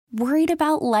Worried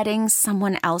about letting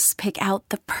someone else pick out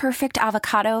the perfect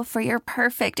avocado for your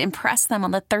perfect impress them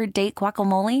on the third date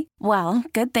guacamole? Well,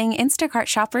 good thing Instacart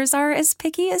shoppers are as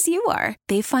picky as you are.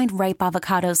 They find ripe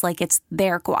avocados like it's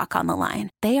their guac on the line.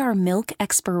 They are milk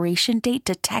expiration date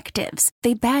detectives.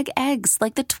 They bag eggs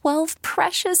like the 12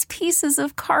 precious pieces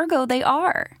of cargo they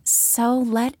are. So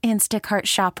let Instacart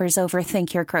shoppers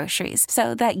overthink your groceries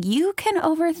so that you can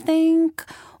overthink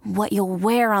what you'll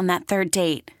wear on that third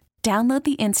date. Download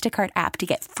the Instacart app to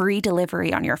get free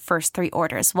delivery on your first 3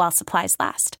 orders while supplies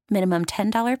last. Minimum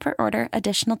 $10 per order.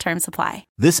 Additional terms apply.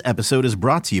 This episode is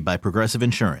brought to you by Progressive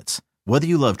Insurance. Whether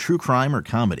you love true crime or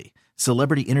comedy,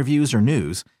 celebrity interviews or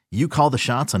news, you call the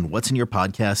shots on what's in your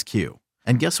podcast queue.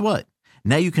 And guess what?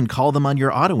 Now you can call them on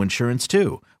your auto insurance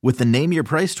too with the Name Your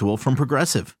Price tool from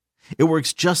Progressive. It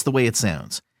works just the way it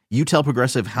sounds. You tell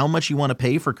Progressive how much you want to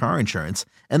pay for car insurance,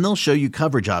 and they'll show you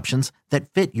coverage options that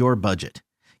fit your budget.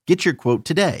 Get your quote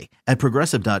today at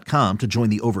Progressive.com to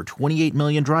join the over 28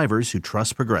 million drivers who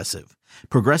trust Progressive.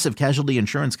 Progressive Casualty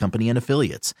Insurance Company and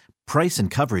Affiliates. Price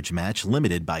and coverage match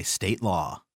limited by state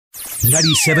law.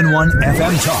 97.1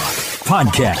 FM Talk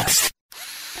Podcast.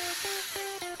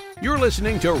 You're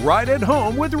listening to Right at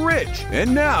Home with Rich.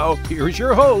 And now, here's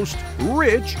your host,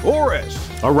 Rich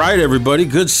Orris. All right, everybody.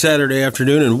 Good Saturday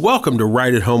afternoon, and welcome to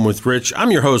Right at Home with Rich.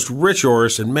 I'm your host, Rich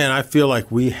Orris, and man, I feel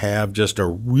like we have just a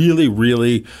really,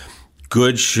 really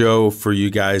good show for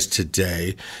you guys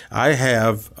today. I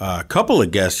have a couple of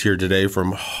guests here today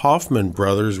from Hoffman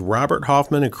Brothers, Robert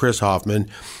Hoffman and Chris Hoffman.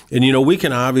 And, you know, we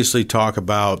can obviously talk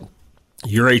about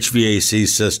your HVAC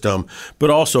system, but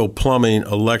also plumbing,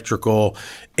 electrical,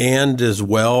 and as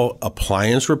well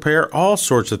appliance repair, all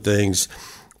sorts of things.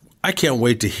 I can't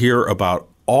wait to hear about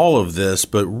all of this,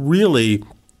 but really,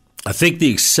 I think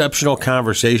the exceptional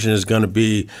conversation is going to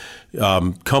be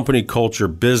company culture,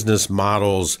 business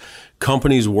models,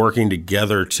 companies working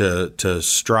together to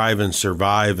strive and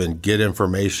survive and get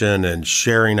information and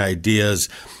sharing ideas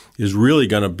is really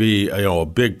going to be, a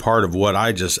big part of what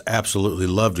I just absolutely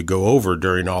love to go over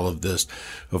during all of this.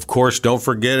 Of course, don't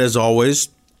forget, as always,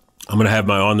 I'm going to have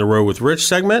my On the Road with Rich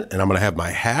segment, and I'm going to have my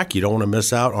hack. You don't want to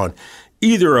miss out on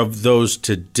either of those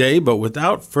today. But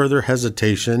without further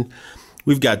hesitation,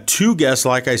 we've got two guests,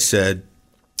 like I said,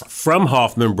 from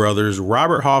Hoffman Brothers,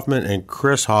 Robert Hoffman and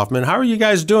Chris Hoffman. How are you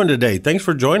guys doing today? Thanks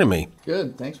for joining me.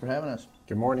 Good. Thanks for having us.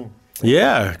 Good morning.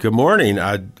 Yeah, good morning.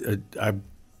 I'm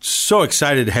so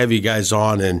excited to have you guys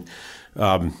on, and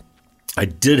I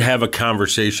did have a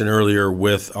conversation earlier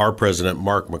with our president,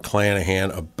 Mark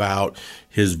McClanahan, about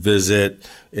his visit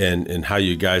and how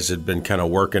you guys had been kind of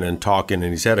working and talking,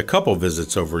 and he's had a couple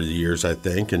visits over the years, I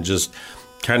think, and just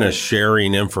kind of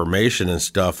sharing information and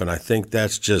stuff, and I think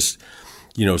that's just,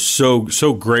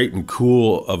 so great and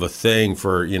cool of a thing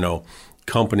for,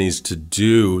 companies to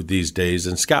do these days.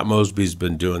 And Scott Mosby's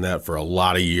been doing that for a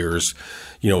lot of years,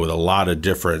 with a lot of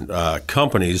different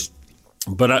companies.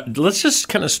 But let's just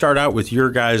kind of start out with your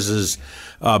guys'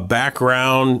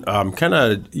 background, kind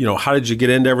of, how did you get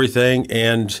into everything,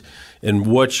 and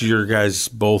what's your guys'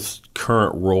 both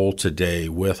current role today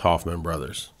with Hoffman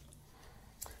Brothers?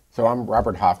 So I'm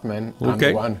Robert Hoffman. I'm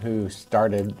the one who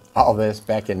started all this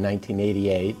back in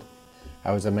 1988.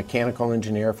 I was a mechanical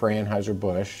engineer for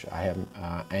Anheuser-Busch. I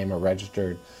am a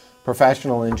registered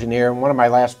professional engineer, and one of my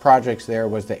last projects there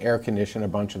was to air condition a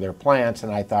bunch of their plants,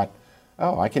 and I thought,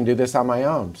 I can do this on my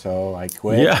own. So I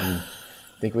quit. Yeah. And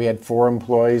I think we had 4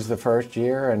 employees the first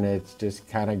year, and it's just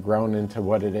kind of grown into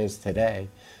what it is today.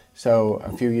 So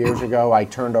a few years ago, I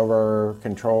turned over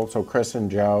control. So Chris and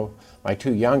Joe, my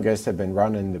 2 youngest, have been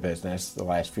running the business the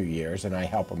last few years, and I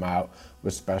help them out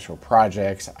with special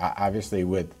projects. Obviously,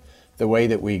 with the way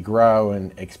that we grow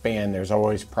and expand, there's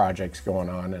always projects going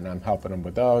on, and I'm helping them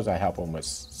with those. I help them with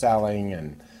selling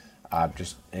and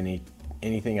just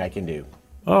anything I can do.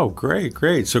 Oh,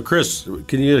 great. So, Chris,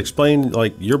 can you explain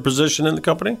your position in the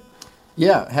company?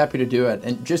 Yeah, happy to do it.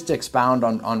 And just to expound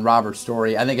on Robert's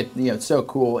story, I think it's so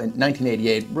cool. In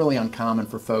 1988, really uncommon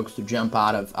for folks to jump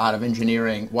out of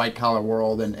engineering, white collar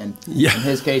world, and in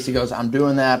his case, he goes, I'm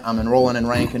doing that. I'm enrolling in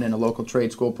Rankin in a local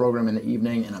trade school program in the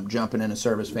evening, and I'm jumping in a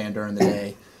service van during the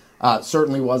day.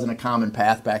 Certainly wasn't a common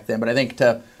path back then, but I think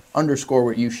to underscore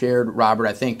what you shared, Robert,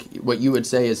 I think what you would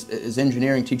say is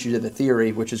engineering teaches you the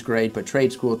theory, which is great, but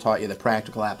trade school taught you the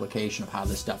practical application of how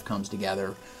this stuff comes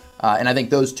together. And I think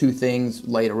those two things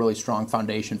laid a really strong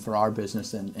foundation for our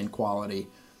business and quality.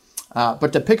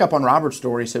 But to pick up on Robert's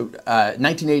story, so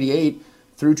 1988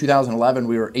 through 2011,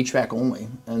 we were HVAC only,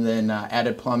 and then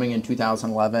added plumbing in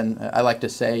 2011. I like to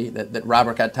say that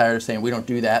Robert got tired of saying we don't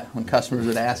do that when customers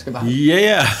would ask about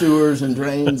sewers and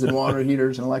drains and water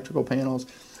heaters and electrical panels.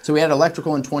 So we had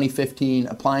electrical in 2015,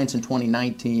 appliance in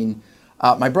 2019.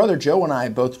 My brother Joe and I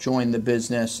both joined the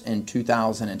business in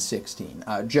 2016.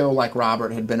 Joe, like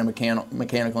Robert, had been a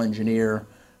mechanical engineer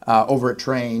over at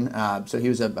Trane. So he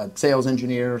was a sales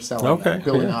engineer selling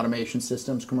building automation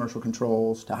systems, commercial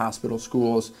controls to hospital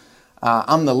schools.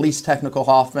 I'm the least technical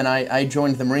Hoffman. I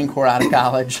joined the Marine Corps out of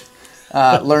college.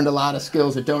 Learned a lot of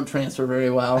skills that don't transfer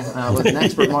very well. Was an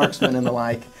expert marksman and the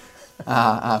like.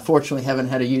 Fortunately, haven't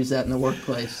had to use that in the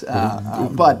workplace.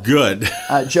 But good.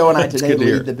 Joe and I today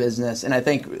lead the business, and I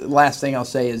think last thing I'll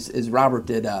say is Robert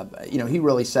did. He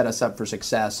really set us up for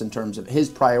success in terms of his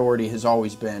priority has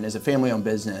always been as a family-owned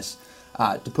business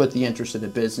to put the interest of the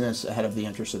business ahead of the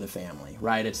interest of the family.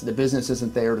 Right? It's the business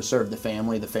isn't there to serve the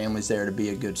family. The family's there to be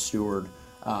a good steward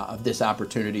of this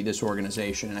opportunity, this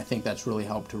organization, and I think that's really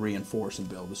helped to reinforce and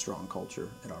build a strong culture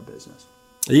at our business.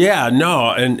 Yeah.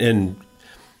 No. And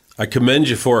I commend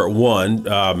you for it. One,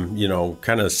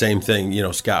 kind of the same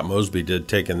thing, Scott Mosby did,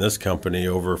 taking this company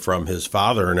over from his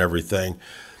father and everything.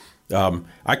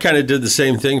 I kind of did the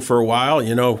same thing for a while,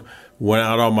 went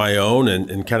out on my own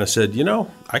and kind of said,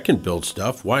 I can build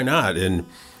stuff. Why not? And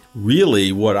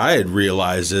really what I had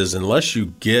realized is unless you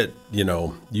get,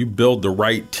 you build the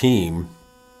right team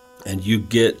and you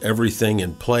get everything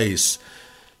in place,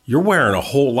 you're wearing a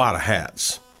whole lot of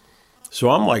hats.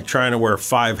 So I'm like trying to wear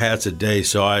 5 hats a day.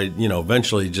 So I,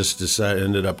 eventually just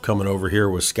ended up coming over here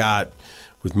with Scott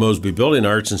with Mosby Building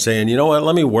Arts and saying, you know what,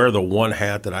 let me wear the one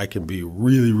hat that I can be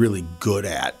really, really good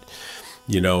at,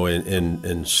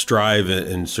 and strive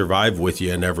and survive with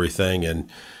you and everything. And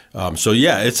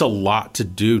it's a lot to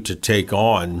do to take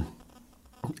on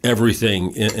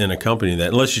everything in a company that,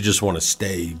 unless you just want to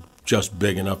stay just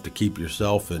big enough to keep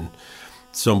yourself and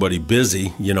somebody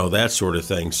busy, that sort of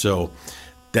thing. So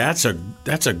that's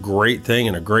a great thing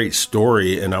and a great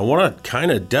story, and I want to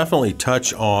kind of definitely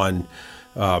touch on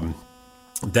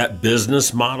that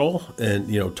business model,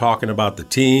 and talking about the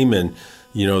team and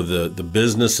the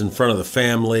business in front of the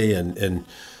family, and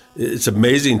it's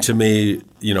amazing to me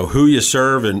who you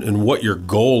serve and what your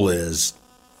goal is,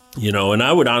 and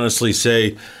I would honestly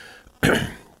say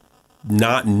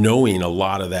not knowing a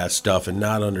lot of that stuff and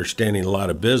not understanding a lot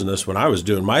of business, when I was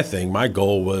doing my thing, my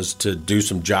goal was to do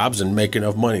some jobs and make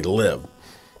enough money to live.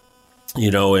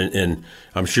 And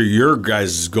I'm sure your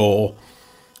guys' goal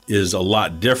is a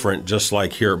lot different, just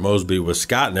like here at Mosby with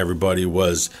Scott and everybody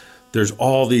was, there's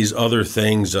all these other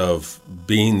things of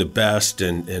being the best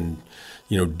and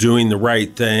doing the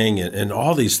right thing and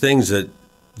all these things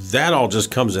that all just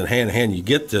comes in hand in hand. You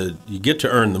get to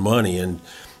earn the money and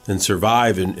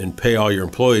survive and pay all your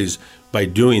employees by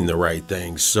doing the right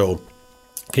things. So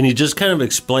can you just kind of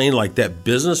explain like that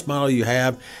business model you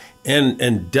have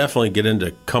and definitely get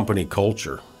into company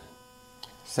culture?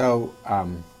 So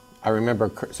I remember,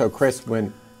 Chris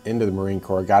went into the Marine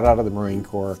Corps, got out of the Marine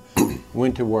Corps,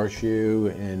 went to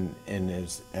WashU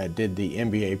and did the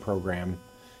MBA program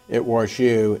at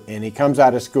WashU, and he comes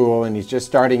out of school and he's just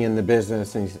starting in the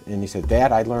business, and he said,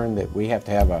 Dad, I learned that we have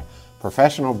to have a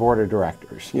professional board of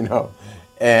directors,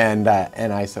 and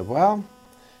I said, well,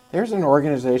 there's an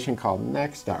organization called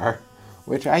Nexstar,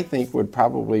 which I think would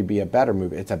probably be a better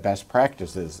move. It's a best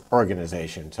practices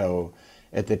organization. So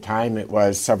at the time it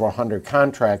was several hundred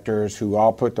contractors who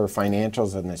all put their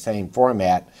financials in the same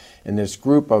format, and this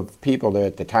group of people,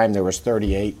 at the time there was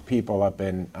 38 people up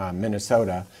in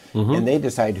Minnesota, and they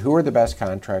decide who are the best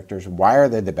contractors, why are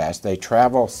they the best, they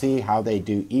travel, see how they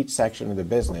do each section of the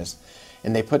business,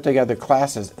 and they put together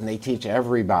classes and they teach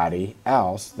everybody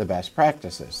else the best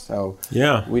practices. So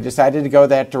we decided to go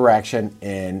that direction,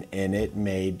 and it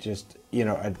made just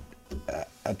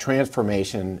a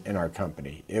transformation in our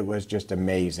company. It was just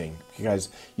amazing because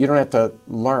you don't have to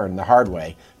learn the hard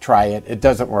way. Try it, it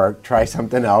doesn't work. Try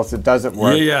something else, it doesn't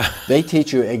work. They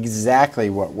teach you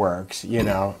exactly what works,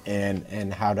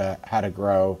 and how to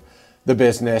grow the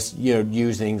business,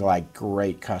 using like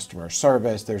great customer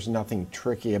service. There's nothing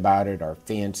tricky about it or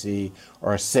fancy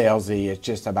or salesy. It's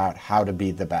just about how to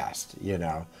be the best,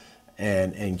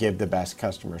 and give the best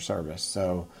customer service.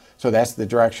 So that's the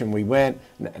direction we went.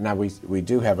 Now we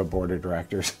do have a board of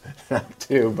directors now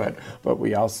too, but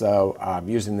we also,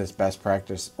 using this best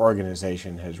practice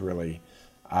organization has really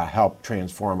helped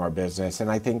transform our business.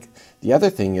 And I think the other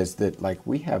thing is that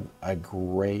we have a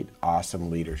great,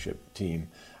 awesome leadership team.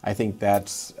 I think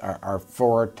that's our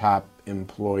 4 top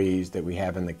employees that we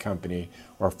have in the company,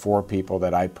 or 4 people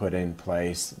that I put in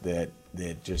place that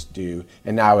just do,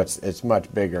 and now it's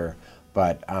much bigger,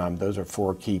 but those are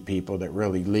 4 key people that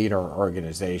really lead our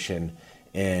organization,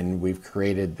 and we've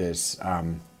created this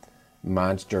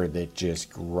monster that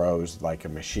just grows like a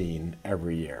machine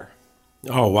every year.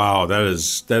 Oh, wow.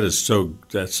 That's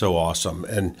so awesome.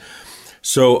 And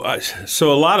so a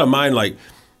lot of mine, like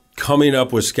coming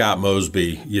up with Scott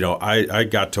Mosby, I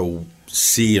got to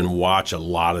see and watch a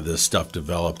lot of this stuff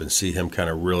develop and see him kind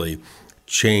of really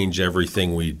change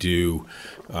everything we do.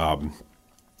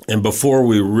 And before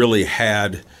we really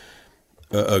had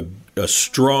a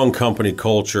strong company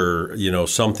culture,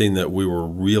 something that we were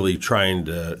really trying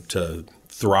to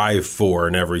thrive for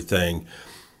and everything,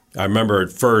 I remember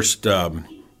at first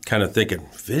kind of thinking,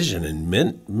 vision and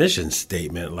mission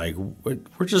statement, like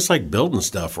we're just like building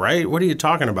stuff, right? What are you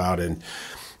talking about? And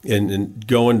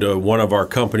going to one of our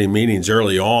company meetings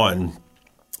early on,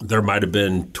 there might have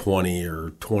been 20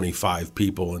 or 25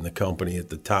 people in the company at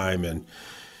the time,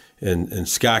 and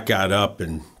Scott got up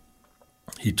and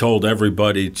he told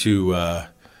everybody to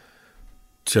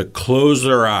close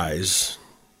their eyes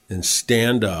and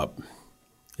stand up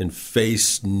and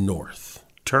face north,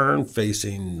 turn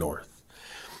facing north.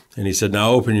 And he said,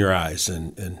 now open your eyes.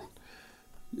 And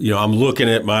I'm looking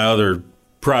at my other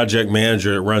project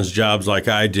manager that runs jobs like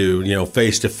I do,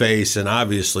 face to face, and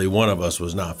obviously one of us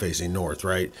was not facing north,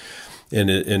 right? And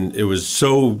it was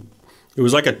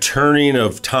like a turning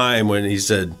of time when he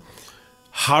said,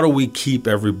 how do we keep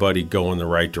everybody going the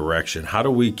right direction? How do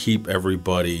we keep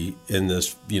everybody in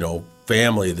this,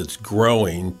 family that's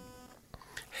growing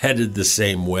headed the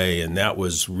same way? And that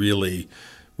was really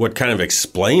what kind of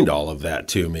explained all of that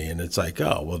to me. And it's like,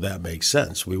 oh, well, that makes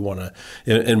sense. We want to,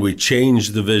 and we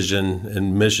changed the vision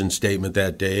and mission statement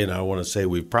that day. And I want to say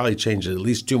we've probably changed it at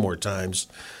least 2 more times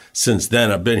since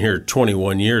then. I've been here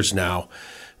 21 years now.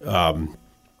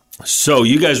 So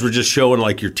you guys were just showing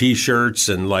like your T-shirts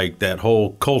and like that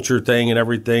whole culture thing and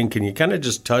everything. Can you kind of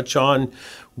just touch on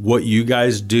what you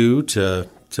guys do to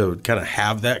kind of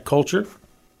have that culture?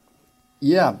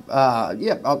 Yeah.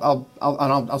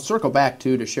 I'll circle back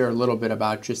to share a little bit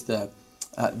about just the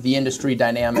industry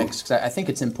dynamics, because I think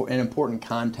it's an important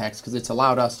context, because it's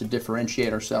allowed us to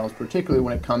differentiate ourselves, particularly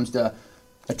when it comes to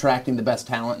attracting the best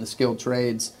talent in the skilled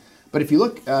trades. But if you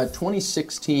look,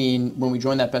 2016, when we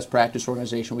joined that best practice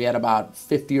organization, we had about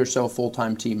 50 or so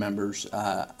full-time team members,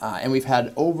 and we've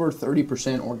had over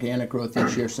 30% organic growth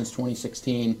each year since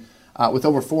 2016, with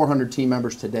over 400 team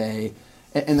members today.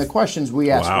 And the questions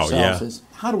we ask ourselves is,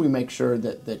 how do we make sure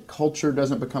that culture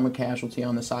doesn't become a casualty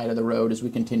on the side of the road as we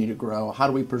continue to grow? How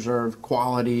do we preserve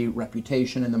quality,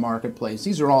 reputation in the marketplace?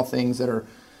 These are all things that are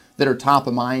top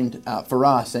of mind for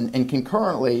us. And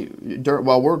concurrently,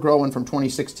 while we're growing from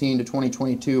 2016 to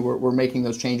 2022, we're making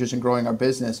those changes and growing our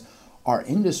business. Our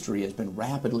industry has been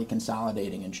rapidly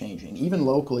consolidating and changing. Even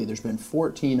locally, there's been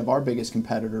 14 of our biggest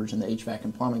competitors in the HVAC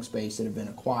and plumbing space that have been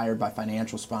acquired by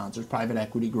financial sponsors, private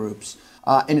equity groups.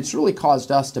 And it's really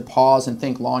caused us to pause and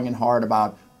think long and hard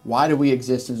about, why do we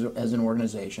exist as an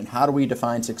organization? How do we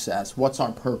define success? What's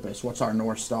our purpose? What's our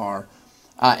North Star?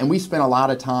 And we spend a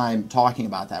lot of time talking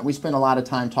about that. We spend a lot of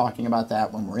time talking about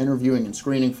that when we're interviewing and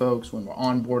screening folks, when we're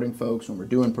onboarding folks, when we're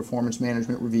doing performance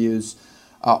management reviews.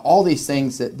 All these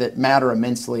things that matter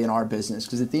immensely in our business,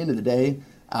 because at the end of the day,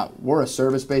 we're a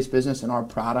service-based business and our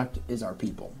product is our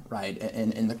people, right?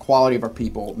 And the quality of our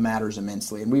people matters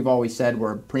immensely. And we've always said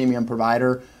we're a premium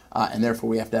provider, and therefore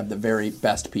we have to have the very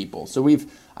best people. So we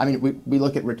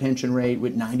look at retention rate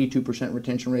with 92%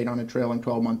 retention rate on a trailing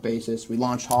 12-month basis. We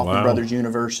launched Hoffman Brothers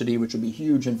University, which will be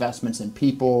huge investments in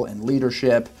people and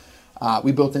leadership.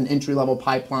 We built an entry-level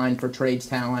pipeline for trades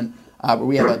talent. Where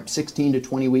we have a 16 to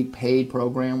 20 week paid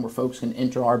program where folks can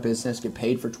enter our business, get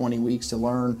paid for 20 weeks to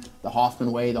learn the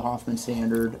Hoffman way, the Hoffman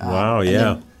standard. And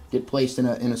then get placed in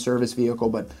a service vehicle.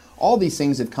 But all these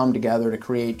things have come together to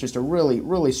create just a really,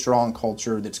 really strong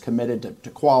culture that's committed to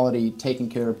quality, taking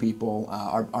care of people.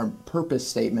 Our purpose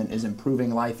statement is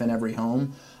improving life in every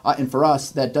home. And for us,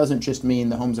 that doesn't just mean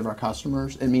the homes of our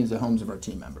customers, it means the homes of our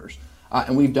team members.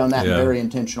 And we've done that in very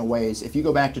intentional ways. If you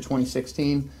go back to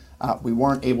 2016, we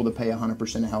weren't able to pay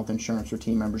 100% of health insurance for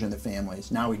team members and their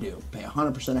families. Now we do. Pay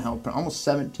 100% of health, almost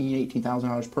 $17,000,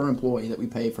 $18,000 per employee that we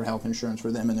pay for health insurance for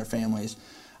them and their families.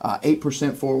 8%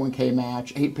 401k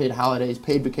match, 8 paid holidays,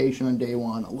 paid vacation on day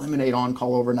one, eliminate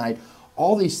on-call overnight.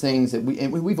 All these things that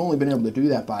we've only been able to do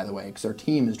that, by the way, because our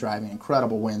team is driving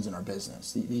incredible wins in our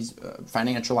business. These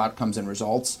financial outcomes and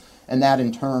results, and that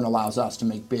in turn allows us to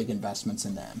make big investments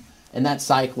in them. And that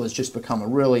cycle has just become a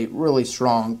really, really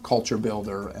strong culture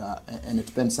builder, and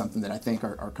it's been something that I think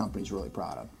our company's really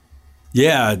proud of.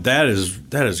 Yeah, that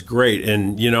is great.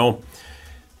 And,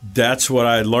 that's what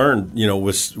I learned,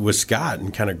 with Scott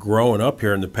and kind of growing up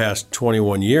here in the past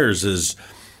 21 years is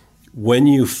when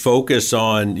you focus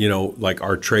on, like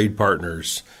our trade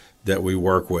partners, that we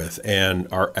work with and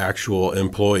our actual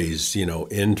employees,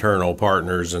 internal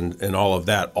partners and all of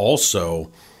that.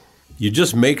 Also, you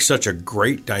just make such a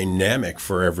great dynamic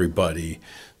for everybody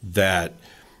that,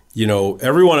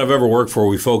 everyone I've ever worked for,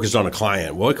 we focused on a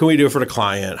client. What can we do for the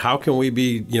client? How can we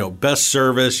be, best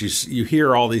service? You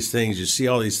hear all these things, you see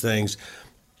all these things,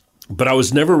 but I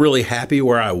was never really happy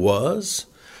where I was.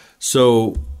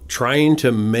 So trying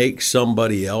to make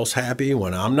somebody else happy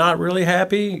when I'm not really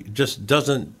happy just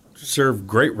doesn't serve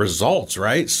great results,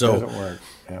 right? So doesn't work.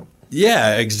 Yeah.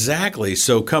 Yeah, exactly.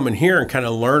 So coming here and kind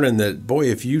of learning that, boy,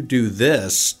 if you do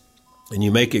this and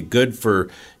you make it good for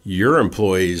your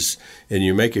employees and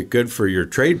you make it good for your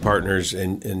trade partners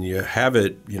and you have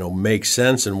it, make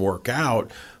sense and work out,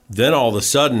 then all of a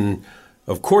sudden,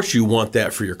 of course, you want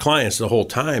that for your clients the whole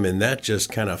time. And that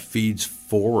just kind of feeds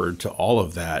forward to all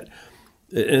of that.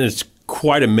 And it's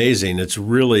quite amazing. It's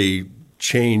really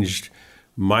changed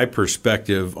my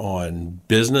perspective on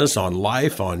business, on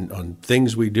life, on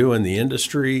things we do in the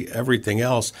industry, everything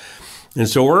else. And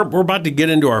so we're about to get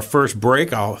into our first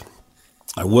break. I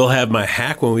will have my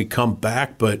hack when we come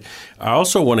back, but I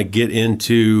also want to get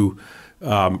into,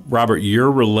 Robert,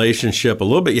 your relationship a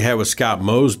little bit you had with Scott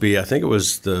Mosby. I think it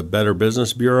was the Better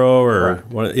Business Bureau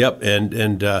Yep.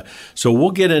 And so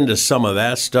we'll get into some of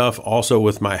that stuff also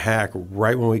with my hack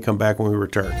right when we come back when we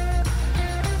return.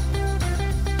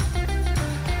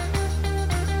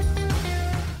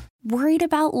 Worried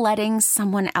about letting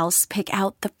someone else pick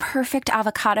out the perfect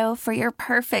avocado for your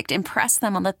perfect impress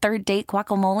them on the third date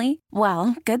guacamole?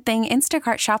 Well, good thing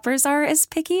Instacart shoppers are as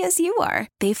picky as you are.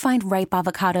 They find ripe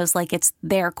avocados like it's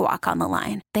their guac on the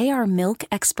line. They are milk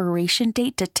expiration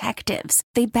date detectives.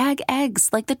 They bag eggs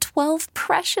like the 12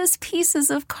 precious pieces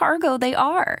of cargo they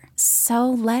are. So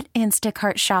let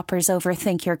Instacart shoppers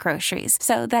overthink your groceries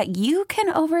so that you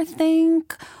can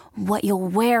overthink what you'll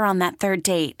wear on that third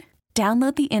date.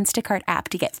 Download the Instacart app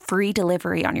to get free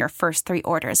delivery on your first 3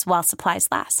 orders while supplies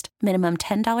last. Minimum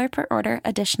 $10 per order.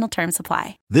 Additional terms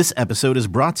apply. This episode is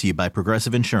brought to you by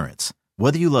Progressive Insurance.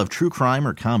 Whether you love true crime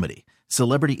or comedy,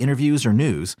 celebrity interviews or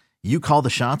news, you call the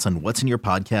shots on what's in your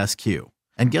podcast queue.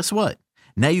 And guess what?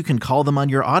 Now you can call them on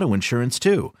your auto insurance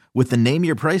too with the Name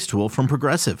Your Price tool from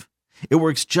Progressive. It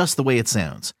works just the way it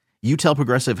sounds. You tell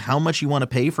Progressive how much you want to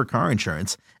pay for car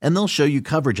insurance, and they'll show you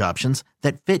coverage options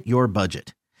that fit your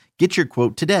budget. Get your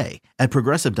quote today at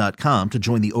Progressive.com to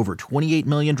join the over 28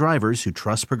 million drivers who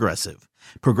trust Progressive.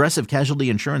 Progressive Casualty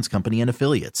Insurance Company and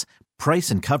Affiliates. Price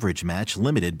and coverage match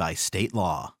limited by state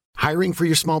law. Hiring for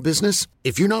your small business?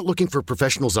 If you're not looking for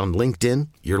professionals on LinkedIn,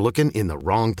 you're looking in the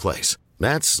wrong place.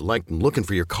 That's like looking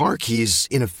for your car keys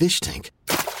in a fish tank.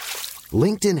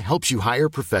 LinkedIn helps you hire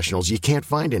professionals you can't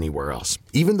find anywhere else,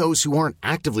 even those who aren't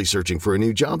actively searching for a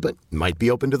new job but might be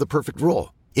open to the perfect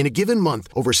role. In a given month,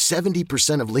 over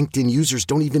 70% of LinkedIn users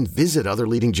don't even visit other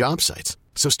leading job sites.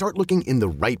 So start looking in the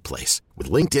right place.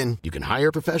 With LinkedIn, you can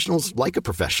hire professionals like a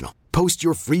professional. Post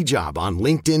your free job on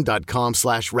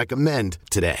linkedin.com/recommend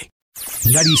today.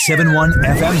 97.1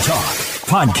 FM Talk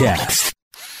Podcast.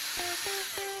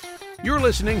 You're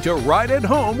listening to Right at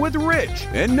Home with Rich.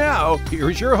 And now,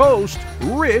 here's your host,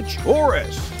 Rich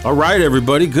Orris. All right,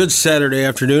 everybody. Good Saturday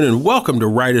afternoon, and welcome to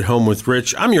Right at Home with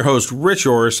Rich. I'm your host, Rich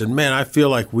Orris, and man, I feel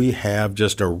like we have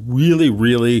just a really,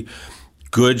 really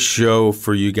good show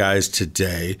for you guys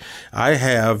today. I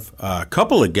have a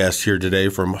couple of guests here today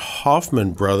from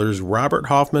Hoffman Brothers, Robert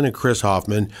Hoffman and Chris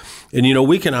Hoffman. And,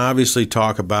 we can obviously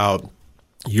talk about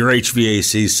your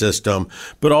HVAC system,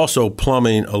 but also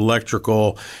plumbing,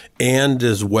 electrical, and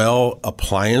as well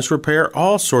appliance repair,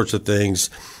 all sorts of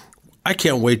things. I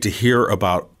can't wait to hear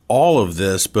about all of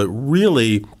this, but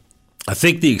really, I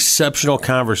think the exceptional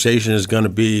conversation is going to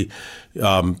be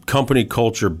company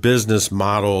culture, business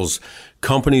models,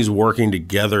 companies working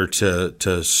together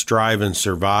to strive and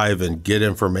survive and get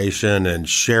information and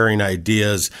sharing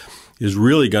ideas is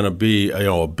really going to be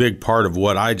a big part of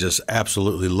what I just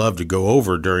absolutely love to go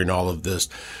over during all of this.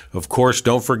 Of course,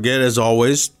 don't forget, as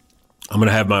always, I'm going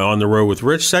to have my On the Road with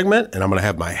Rich segment, and I'm going to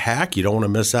have my hack. You don't want to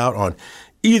miss out on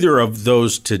either of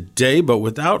those today. But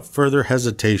without further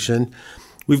hesitation,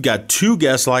 we've got 2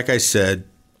 guests, like I said,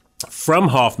 from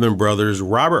Hoffman Brothers,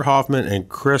 Robert Hoffman and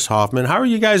Chris Hoffman. How are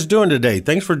you guys doing today?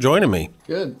 Thanks for joining me.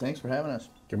 Good. Thanks for having us.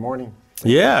 Good morning.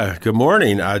 Yeah, good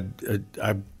morning.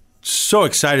 I'm so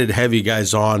excited to have you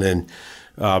guys on. And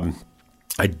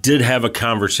I did have a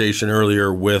conversation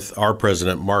earlier with our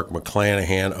president, Mark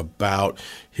McClanahan, about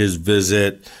his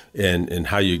visit and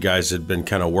how you guys had been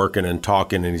kind of working and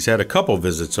talking. And he's had a couple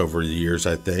visits over the years,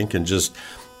 I think, and just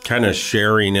kind of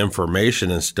sharing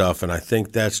information and stuff. And I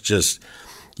think that's just,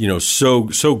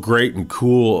 so great and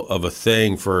cool of a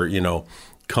thing for,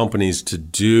 companies to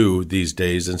do these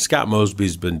days. And Scott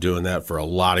Mosby's been doing that for a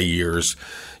lot of years,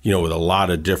 with a lot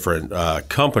of different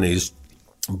companies.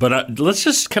 But let's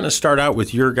just kind of start out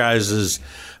with your guys'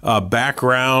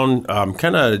 background,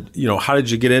 how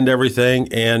did you get into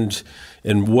everything, and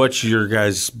what's your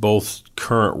guys' both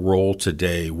current role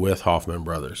today with Hoffman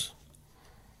Brothers?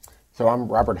 So I'm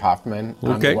Robert Hoffman.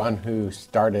 I'm the one who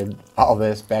started all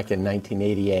this back in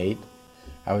 1988.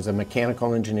 I was a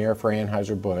mechanical engineer for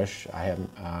Anheuser-Busch. I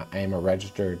am a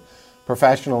registered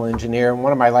professional engineer, and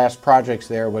one of my last projects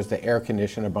there was to air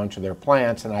condition a bunch of their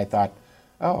plants, and I thought,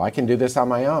 I can do this on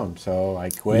my own. So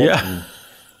I quit. Yeah. And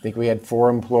I think we had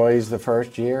 4 employees the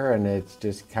first year, and it's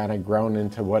just kind of grown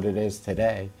into what it is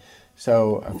today.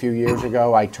 So a few years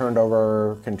ago, I turned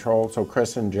over control. So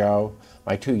Chris and Joe,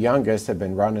 my 2 youngest, have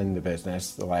been running the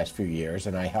business the last few years,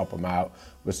 and I help them out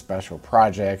with special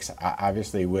projects.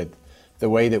 Obviously, with the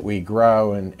way that we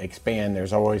grow and expand,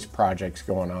 there's always projects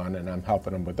going on, and I'm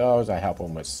helping them with those. I help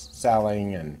them with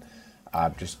selling and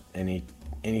just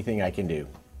anything I can do.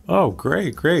 Oh,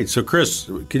 great. So, Chris,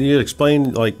 can you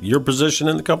explain your position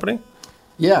in the company?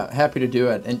 Yeah, happy to do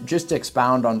it. And just to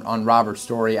expound on Robert's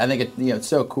story, I think it's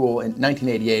so cool. In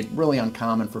 1988, really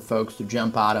uncommon for folks to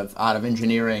jump out of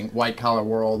engineering, white collar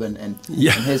world, and in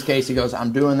his case, he goes,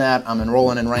 I'm doing that. I'm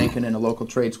enrolling in Rankin in a local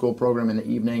trade school program in the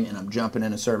evening, and I'm jumping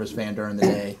in a service van during the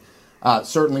day.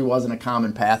 Certainly wasn't a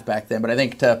common path back then, but I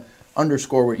think to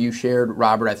underscore what you shared,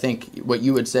 Robert, I think what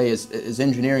you would say is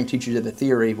engineering teaches you the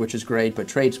theory, which is great, but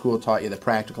trade school taught you the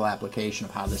practical application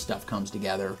of how this stuff comes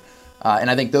together. And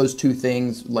I think those 2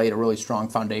 things laid a really strong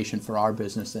foundation for our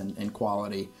business and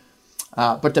quality.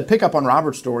 But to pick up on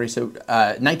Robert's story, so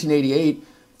 1988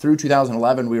 through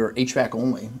 2011, we were HVAC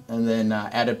only, and then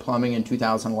added plumbing in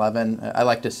 2011. I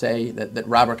like to say that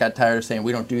Robert got tired of saying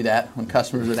we don't do that when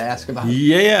customers would ask about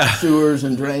sewers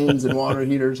and drains and water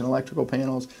heaters and electrical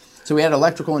panels. So we had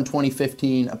electrical in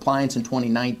 2015, appliance in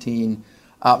 2019.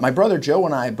 My brother Joe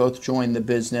and I both joined the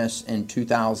business in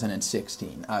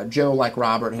 2016. Joe, like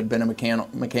Robert, had been a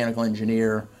mechanical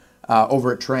engineer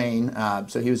over at Trane.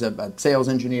 So he was a sales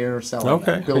engineer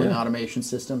selling building automation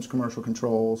systems, commercial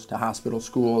controls to hospital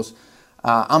schools.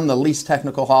 I'm the least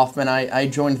technical Hoffman. I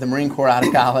joined the Marine Corps out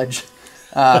of college,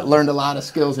 learned a lot of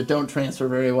skills that don't transfer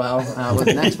very well, was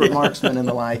an expert marksman and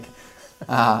the like.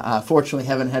 Fortunately,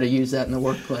 haven't had to use that in the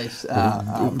workplace.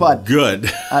 But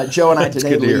good. Joe and I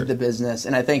today lead the business,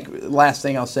 and I think last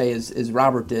thing I'll say is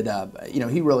Robert did.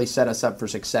 He really set us up for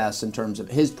success in terms of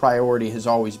his priority has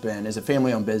always been as a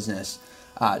family-owned business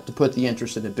to put the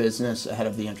interest of the business ahead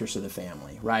of the interest of the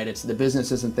family. Right? It's the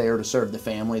business isn't there to serve the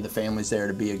family. The family's there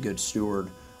to be a good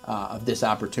steward of this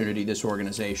opportunity, this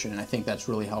organization, and I think that's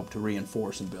really helped to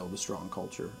reinforce and build a strong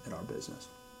culture at our business.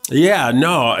 Yeah.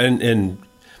 No. And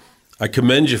I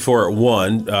commend you for it.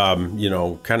 One,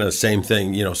 kind of the same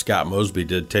thing, Scott Mosby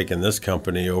did, taking this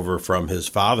company over from his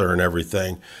father and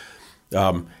everything.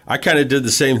 I kind of did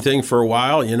the same thing for a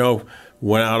while,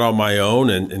 went out on my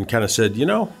own and kind of said,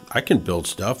 I can build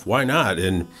stuff. Why not?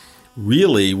 And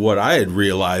really what I had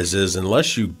realized is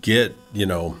unless you get,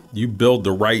 you build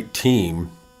the right team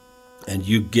and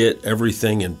you get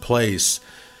everything in place,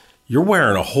 you're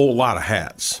wearing a whole lot of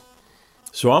hats.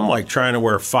 So I'm trying to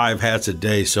wear 5 hats a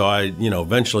day. So I,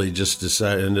 eventually just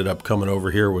ended up coming over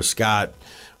here with Scott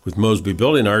with Mosby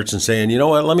Building Arts and saying,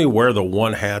 let me wear the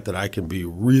one hat that I can be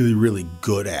really, really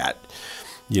good at,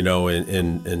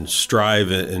 and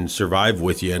strive and survive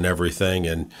with you and everything.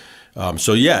 And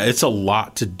it's a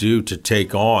lot to do to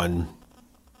take on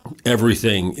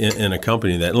everything in a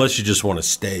company that, unless you just want to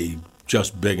stay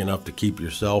just big enough to keep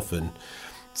yourself and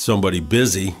somebody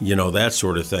busy, that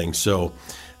sort of thing. So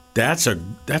that's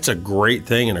a great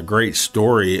thing and a great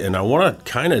story, and I want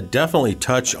to kind of definitely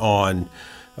touch on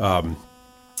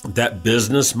that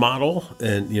business model,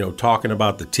 and talking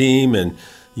about the team and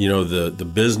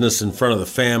the business in front of the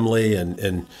family,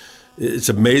 and it's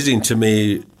amazing to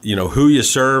me who you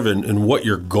serve and what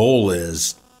your goal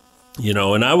is,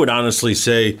 and I would honestly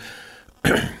say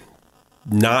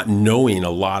not knowing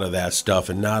a lot of that stuff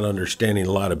and not understanding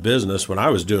a lot of business, when I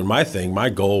was doing my thing,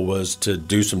 my goal was to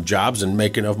do some jobs and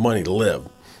make enough money to live.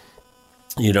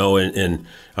 And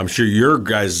I'm sure your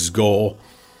guys' goal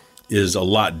is a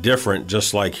lot different,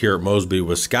 just like here at Mosby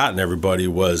with Scott and everybody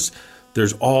was,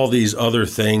 there's all these other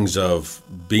things of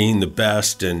being the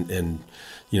best and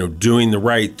doing the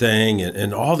right thing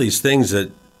and all these things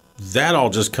that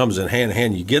all just comes in hand in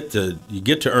hand. You get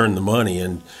to earn the money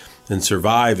and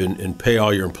survive and pay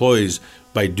all your employees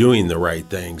by doing the right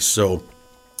things. So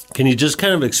can you just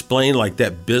kind of explain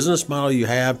that business model you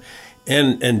have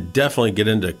and definitely get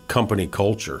into company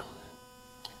culture?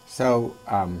 So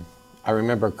I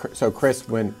remember, so Chris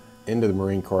went into the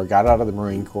Marine Corps, got out of the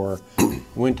Marine Corps,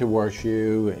 went to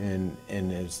WashU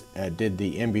and did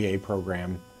the MBA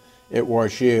program at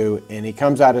WashU, and he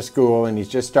comes out of school and he's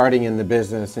just starting in the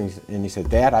business, and he said,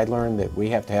 Dad, I learned that we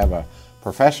have to have a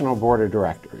professional board of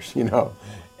directors,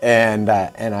 and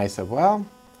I said, well,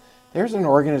 there's an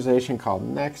organization called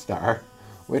Nexstar,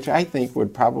 which I think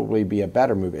would probably be a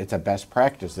better move. It's a best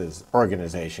practices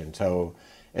organization. So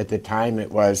at the time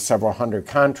it was several hundred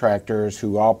contractors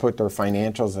who all put their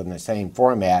financials in the same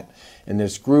format, and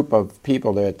this group of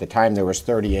people, at the time there was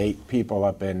 38 people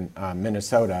up in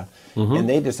Minnesota, and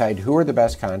they decide who are the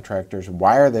best contractors,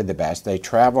 why are they the best. They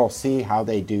travel, see how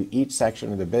they do each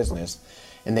section of the business,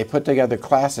 and they put together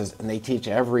classes and they teach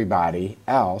everybody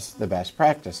else the best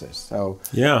practices. So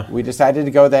we decided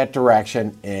to go that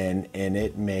direction, and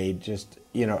it made just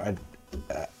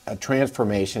a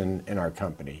transformation in our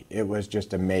company. It was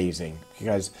just amazing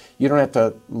because you don't have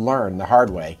to learn the hard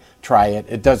way. Try it,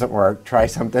 it doesn't work. Try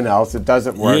something else, it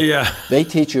doesn't work. Yeah. They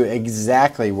teach you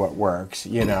exactly what works,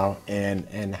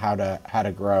 and how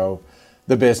to grow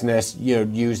the business,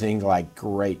 using like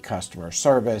great customer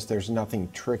service. There's nothing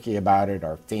tricky about it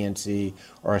or fancy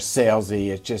or salesy.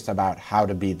 It's just about how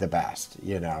to be the best,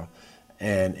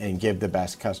 and give the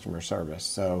best customer service.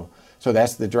 So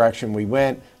that's the direction we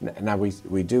went. Now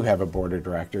we do have a board of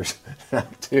directors now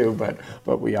too,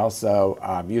 but we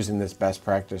also, using this best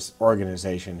practice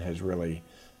organization has really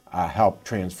helped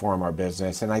transform our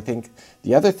business. And I think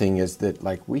the other thing is that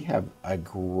we have a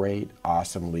great,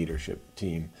 awesome leadership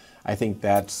team. I think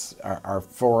that's our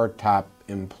 4 top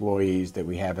employees that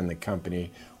we have in the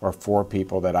company, or 4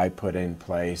 people that I put in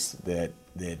place that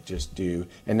just do,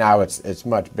 and now it's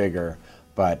much bigger,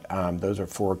 but those are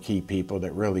 4 key people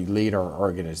that really lead our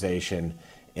organization,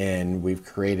 and we've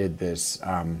created this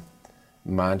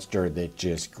monster that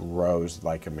just grows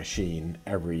like a machine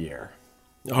every year.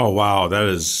 Oh wow,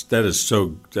 that's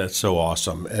so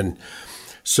awesome. And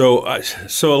so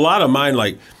a lot of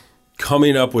mine,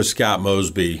 coming up with Scott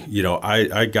Mosby,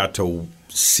 I got to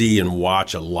see and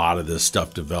watch a lot of this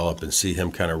stuff develop and see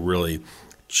him kind of really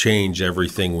change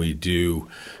everything we do.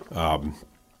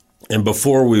 And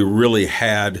before we really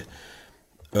had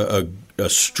a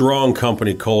strong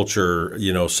company culture,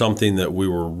 something that we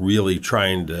were really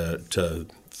trying to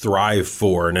thrive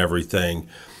for and everything,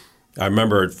 I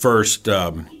remember at first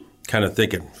kind of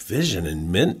thinking, vision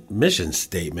and mission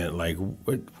statement,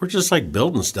 we're just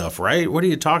building stuff, right? What are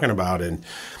you talking about?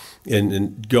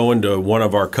 And going to one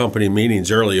of our company meetings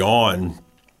early on,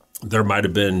 there might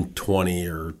have been 20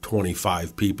 or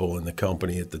 25 people in the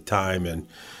company at the time,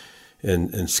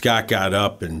 and Scott got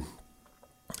up and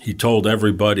he told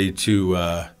everybody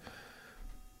to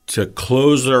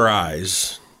close their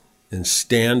eyes and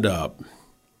stand up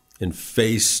and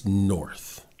face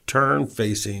north, turn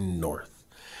facing north.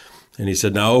 And he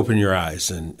said, now open your eyes.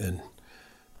 And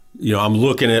I'm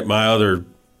looking at my other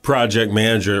project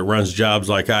manager that runs jobs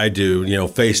like I do,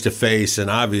 face to face. And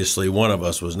obviously one of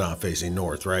us was not facing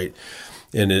north, right?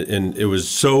 And it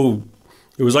was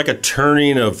like a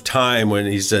turning of time when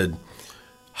he said,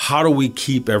 how do we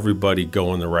keep everybody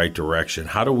going the right direction?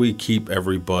 How do we keep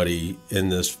everybody in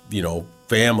this,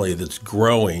 family that's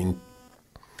growing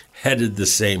headed the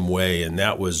same way? And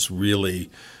that was really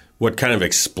what kind of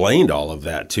explained all of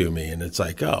that to me. And it's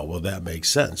oh, well, that makes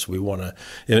sense. We want to,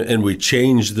 and we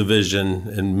changed the vision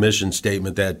and mission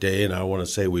statement that day. And I want to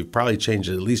say we've probably changed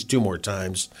it at least 2 more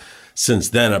times since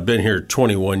then. I've been here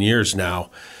 21 years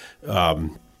now.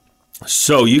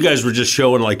 So you guys were just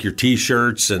showing your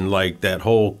T-shirts and that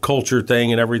whole culture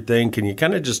thing and everything. Can you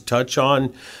kind of just touch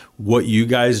on what you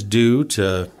guys do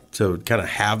to kind of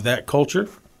have that culture?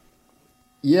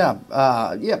 Yeah.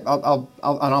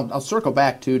 I'll circle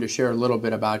back to share a little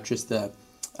bit about just the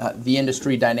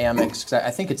industry dynamics, because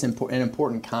I think it's an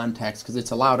important context, because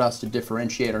it's allowed us to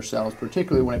differentiate ourselves,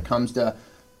 particularly when it comes to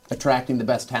attracting the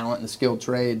best talent in the skilled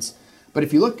trades. But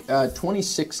if you look,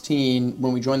 2016,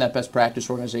 when we joined that best practice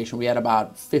organization, we had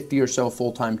about 50 or so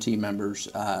full-time team members,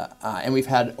 and we've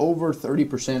had over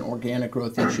 30% organic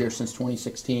growth each year since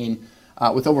 2016,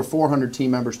 with over 400 team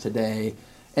members today.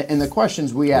 And the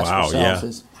questions we ask ourselves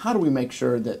is, how do we make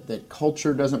sure that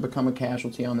culture doesn't become a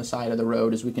casualty on the side of the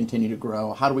road as we continue to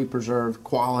grow? How do we preserve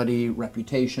quality,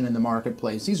 reputation in the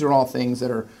marketplace? These are all things that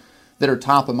are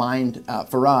top of mind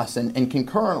for us. And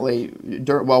concurrently,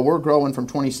 while we're growing from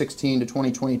 2016 to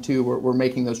 2022, we're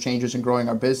making those changes and growing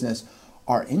our business.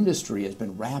 Our industry has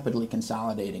been rapidly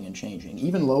consolidating and changing.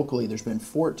 Even locally, there's been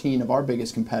 14 of our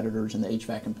biggest competitors in the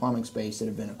HVAC and plumbing space that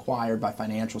have been acquired by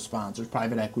financial sponsors,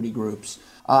 private equity groups.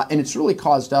 And it's really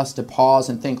caused us to pause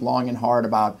and think long and hard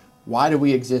about Why do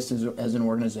we exist as an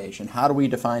organization? How do we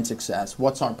define success?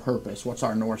 What's our purpose? What's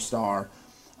our North Star?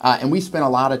 And we spend a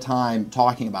lot of time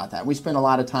talking about that. We spend a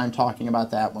lot of time talking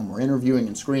about that when we're interviewing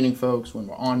and screening folks, when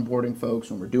we're onboarding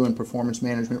folks, when we're doing performance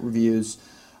management reviews,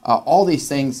 all these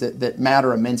things that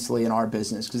matter immensely in our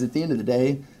business. Because at the end of the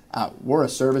day, we're a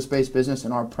service-based business,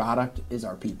 and our product is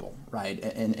our people, right?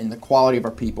 And the quality of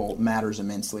our people matters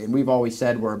immensely. And we've always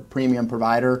said we're a premium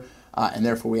provider, and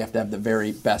therefore we have to have the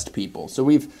very best people. So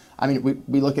we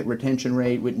look at retention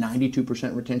rate with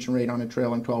 92% retention rate on a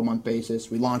trailing 12-month basis.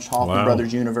 We launched Hoffman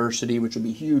Brothers University, which will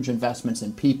be huge investments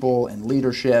in people and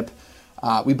leadership.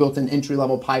 We built an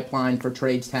entry-level pipeline for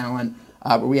trades talent.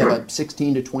 Where we have a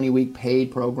 16 to 20 week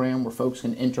paid program where folks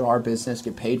can enter our business,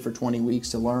 get paid for 20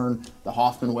 weeks to learn the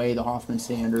Hoffman way, the Hoffman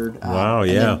standard. And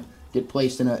then get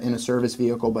placed in a service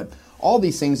vehicle. But all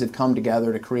these things have come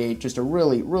together to create just a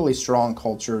really, really strong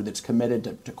culture that's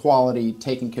committed to quality,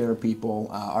 taking care of people.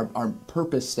 Our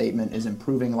purpose statement is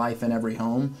improving life in every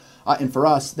home. And for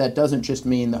us, that doesn't just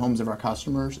mean the homes of our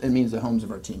customers, it means the homes of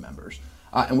our team members.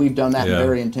 And we've done that in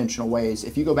very intentional ways.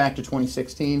 If you go back to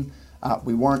 2016,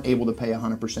 we weren't able to pay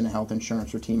 100% of health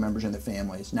insurance for team members and their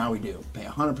families. Now we do. Pay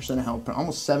 100% of health,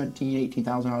 almost $17,000,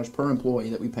 $18,000 per employee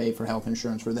that we pay for health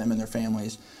insurance for them and their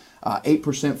families. 8%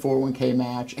 401k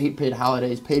match, 8 paid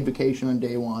holidays, paid vacation on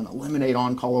day one, eliminate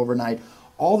on-call overnight.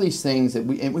 All these things that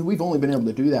we've only been able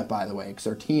to do that, by the way, because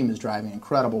our team is driving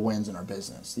incredible wins in our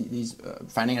business. These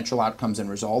financial outcomes and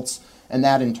results, and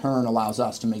that in turn allows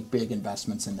us to make big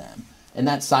investments in them. And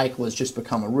that cycle has just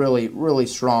become a really, really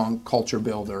strong culture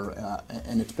builder,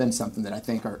 and it's been something that I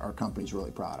think our company's really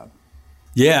proud of.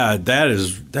 Yeah, that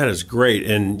is great.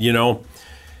 And,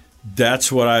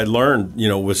 that's what I learned,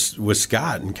 with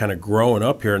Scott and kind of growing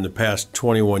up here in the past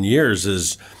 21 years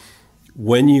is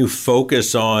when you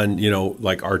focus on,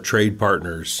 like our trade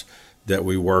partners that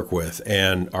we work with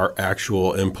and our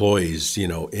actual employees,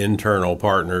 internal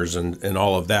partners and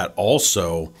all of that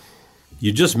also,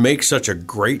 you just make such a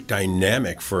great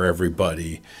dynamic for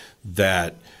everybody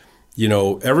that,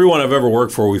 everyone I've ever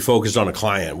worked for, we focused on a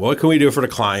client. What can we do for the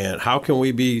client? How can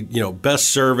we be, best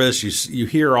service? You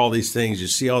hear all these things, you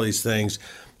see all these things,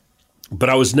 but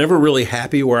I was never really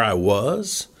happy where I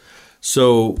was.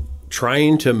 So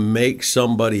trying to make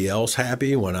somebody else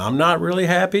happy when I'm not really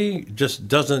happy just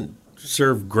doesn't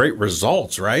serve great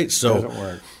results, right? So it doesn't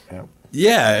work. Yeah.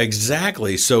 Yeah,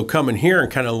 exactly. So coming here and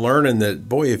kind of learning that,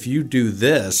 boy, if you do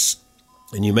this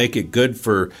and you make it good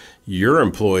for your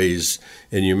employees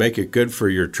and you make it good for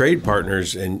your trade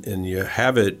partners and you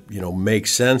have it, make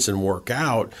sense and work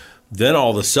out, then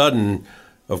all of a sudden,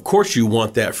 of course, you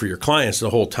want that for your clients the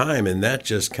whole time. And that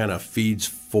just kind of feeds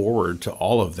forward to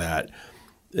all of that.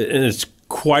 And it's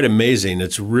quite amazing.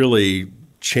 It's really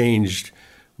changed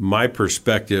my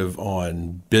perspective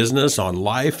on business, on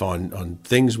life, on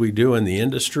things we do in the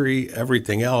industry,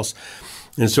 everything else.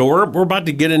 And so we're about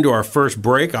to get into our first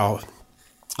break. I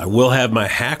will have my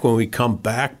hack when we come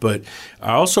back, but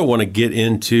I also want to get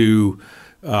into,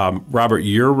 Robert,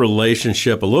 your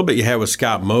relationship a little bit you had with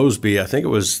Scott Mosby. I think it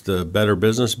was the Better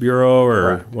Business Bureau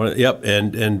or one. Yep.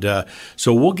 And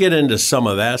so we'll get into some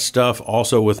of that stuff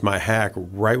also with my hack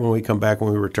right when we come back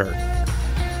when we return.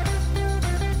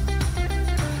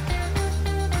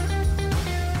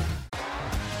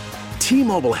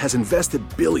 T-Mobile has invested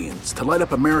billions to light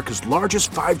up America's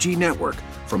largest 5G network,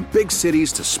 from big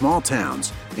cities to small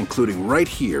towns, including right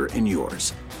here in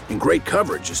yours. And great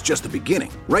coverage is just the beginning.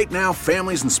 Right now,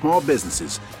 families and small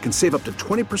businesses can save up to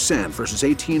 20% versus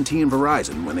AT&T and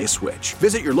Verizon when they switch.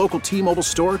 Visit your local T-Mobile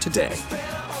store today.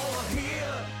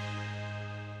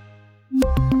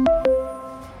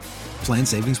 Plan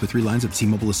savings with 3 lines of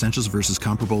T-Mobile Essentials versus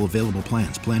comparable available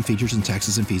plans. Plan features and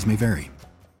taxes and fees may vary.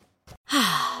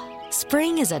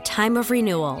 Spring is a time of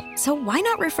renewal, so why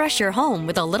not refresh your home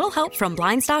with a little help from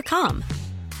Blinds.com?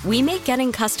 We make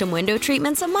getting custom window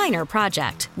treatments a minor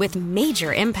project with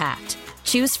major impact.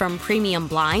 Choose from premium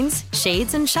blinds,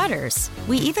 shades, and shutters.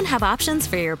 We even have options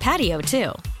for your patio,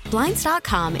 too.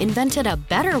 Blinds.com invented a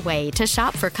better way to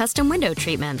shop for custom window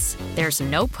treatments. There's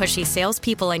no pushy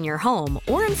salespeople in your home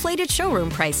or inflated showroom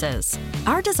prices.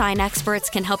 Our design experts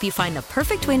can help you find the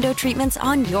perfect window treatments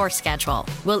on your schedule.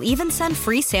 We'll even send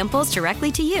free samples directly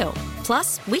to you.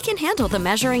 Plus, we can handle the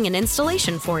measuring and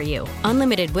installation for you.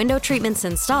 Unlimited window treatments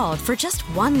installed for just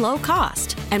one low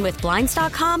cost. And with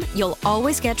Blinds.com, you'll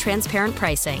always get transparent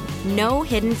pricing. No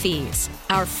hidden fees.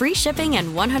 Our free shipping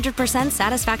and 100%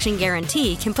 satisfaction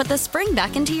guarantee can put the spring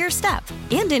back into your step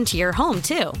and into your home,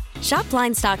 too. Shop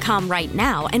Blinds.com right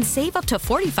now and save up to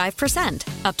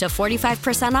 45%. Up to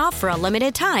 45% off for a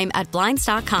limited time at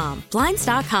Blinds.com.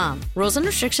 Blinds.com. Rules and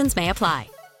restrictions may apply.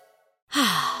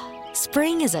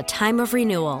 Spring is a time of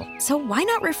renewal, so why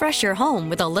not refresh your home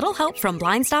with a little help from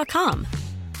Blinds.com?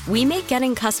 We make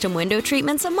getting custom window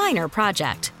treatments a minor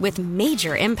project with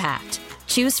major impact.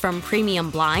 Choose from premium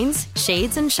blinds,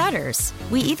 shades, and shutters.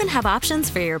 We even have options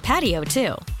for your patio,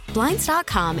 too.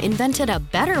 Blinds.com invented a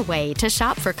better way to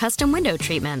shop for custom window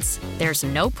treatments. There's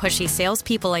no pushy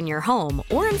salespeople in your home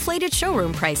or inflated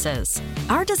showroom prices.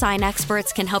 Our design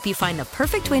experts can help you find the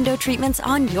perfect window treatments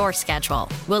on your schedule.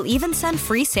 We'll even send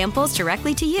free samples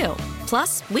directly to you.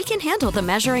 Plus, we can handle the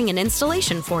measuring and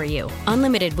installation for you.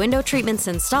 Unlimited window treatments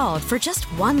installed for just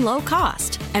one low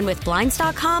cost. And with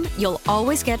Blinds.com, you'll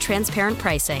always get transparent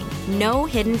pricing. No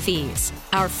hidden fees.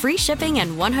 Our free shipping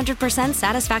and 100%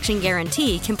 satisfaction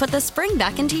guarantee can put the spring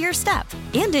back into your step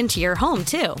and into your home,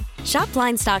 too. Shop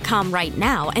Blinds.com right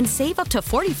now and save up to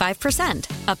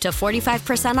 45%. Up to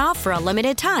 45% off for a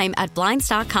limited time at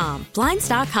Blinds.com.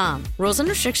 Blinds.com. Rules and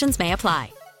restrictions may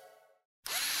apply.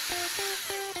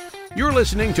 You're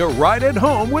listening to Right at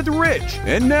Home with Rich.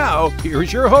 And now,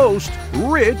 here's your host,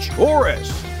 Rich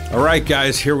Orris. All right,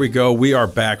 guys, here we go. We are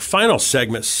back. Final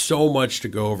segment. So much to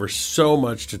go over, so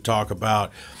much to talk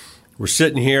about. We're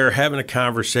sitting here having a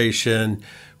conversation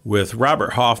with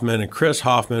Robert Hoffman and Chris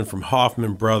Hoffman from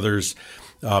Hoffman Brothers,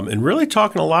 and really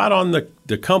talking a lot on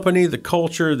the company, the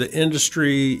culture, the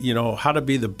industry, how to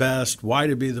be the best, why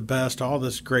to be the best, all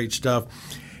this great stuff.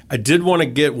 I did want to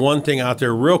get one thing out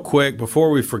there real quick before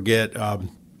we forget.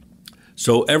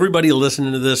 So everybody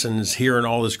listening to this and is hearing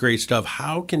all this great stuff,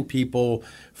 how can people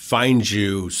find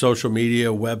you? Social media,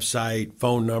 website,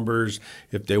 phone numbers.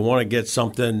 If they want to get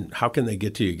something, how can they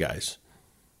get to you guys?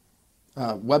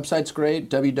 Website's great,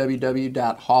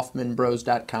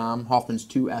 www.hoffmanbros.com. Hoffman's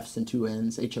 2 F's and 2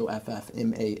 N's,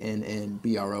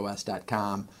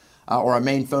 HOFFMANNBROS.com. Or our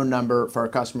main phone number for our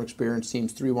customer experience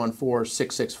teams,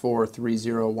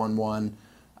 314-664-3011.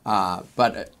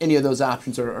 But any of those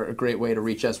options are a great way to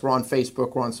reach us. We're on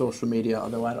Facebook, we're on social media,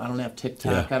 although I don't have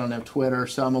TikTok, I don't have Twitter,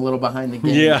 so I'm a little behind the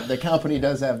game. Yeah. The company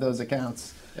does have those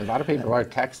accounts. A lot of people are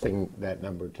texting that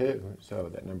number too, so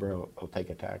that number will take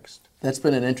a text. That's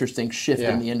been an interesting shift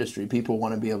in the industry. People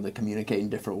want to be able to communicate in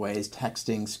different ways,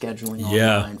 texting, scheduling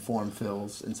online, form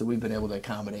fills, and so we've been able to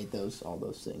accommodate all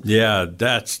those things. Yeah,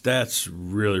 that's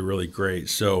really, really great.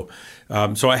 So,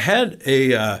 so I had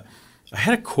a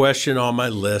question on my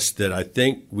list that I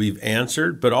think we've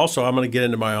answered, but also I'm going to get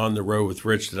into my On the Road with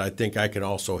Rich that I think I can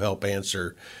also help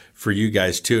answer for you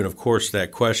guys too. And of course,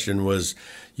 that question was,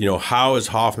 how is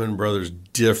Hoffman Brothers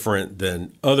different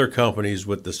than other companies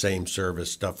with the same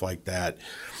service, stuff like that.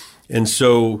 And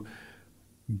so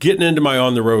getting into my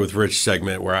On the Road with Rich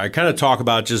segment where I kind of talk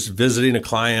about just visiting a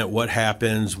client, what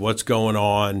happens, what's going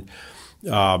on.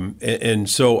 And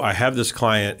so I have this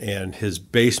client and his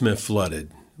basement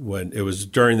flooded when it was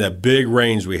during that big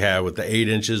rains we had with the 8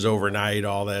 inches overnight,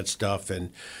 all that stuff. And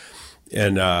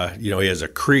he has a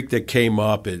creek that came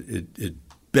up. It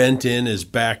bent in his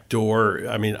back door.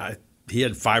 I mean, he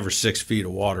had 5 or 6 feet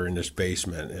of water in this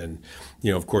basement. And,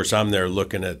 of course, I'm there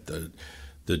looking at the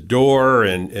door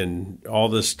and all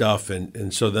this stuff.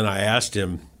 And so then I asked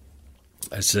him,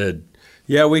 I said,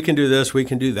 yeah, we can do this, we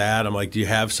can do that. I'm like, do you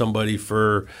have somebody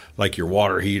for like your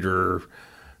water heater,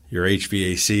 your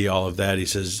HVAC, all of that? He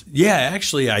says, yeah,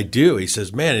 actually I do. He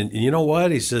says, man, and you know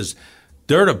what? He says,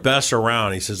 they're the best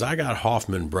around. He says, I got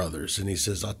Hoffman Brothers. And he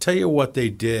says, I'll tell you what they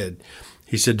did.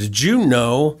 He said, did you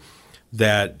know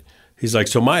that, he's like,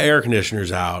 so my air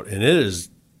conditioner's out and it is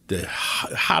the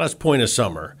hottest point of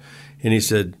summer. And he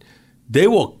said, they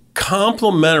will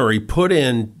complimentary put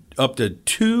in up to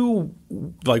 2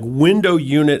 like window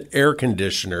unit air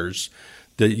conditioners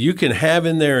that you can have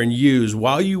in there and use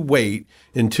while you wait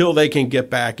until they can get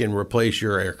back and replace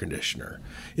your air conditioner.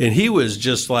 And he was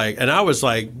just like, and I was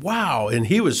like, wow. And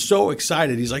he was so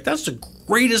excited. He's like, that's the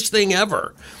greatest thing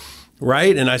ever.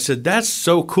 Right. And I said, that's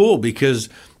so cool because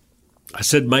I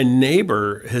said, my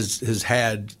neighbor has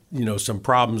had, some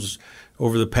problems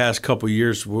over the past couple of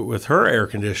years with her air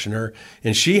conditioner.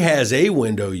 And she has a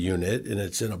window unit and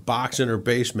it's in a box in her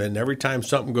basement. And every time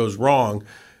something goes wrong,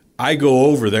 I go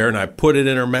over there and I put it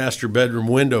in her master bedroom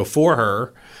window for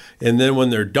her. And then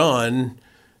when they're done,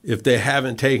 if they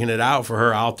haven't taken it out for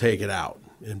her, I'll take it out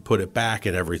and put it back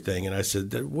and everything. And I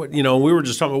said, what, we were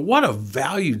just talking about what a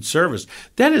valued service.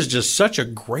 That is just such a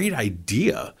great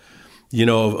idea,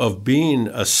 of being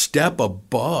a step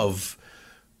above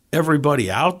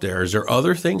everybody out there. Is there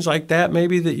other things like that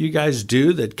maybe that you guys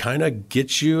do that kind of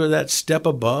get you that step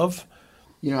above?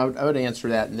 I would answer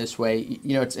that in this way.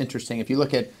 It's interesting. If you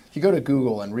go to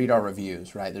Google and read our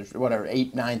reviews, right? There's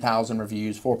 9,000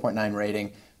 reviews, 4.9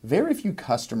 rating. Very few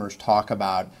customers talk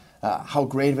about how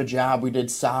great of a job we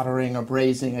did soldering or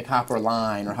brazing a copper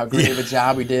line, or how great of a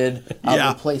job we did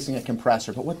replacing a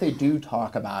compressor. But what they do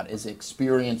talk about is the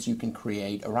experience you can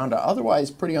create around an otherwise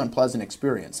pretty unpleasant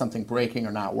experience, something breaking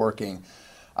or not working.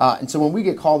 And so when we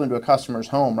get called into a customer's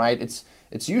home, right,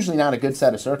 it's usually not a good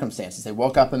set of circumstances. They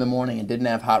woke up in the morning and didn't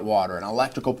have hot water, an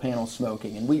electrical panel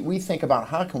smoking. And we think about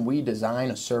how can we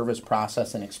design a service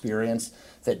process and experience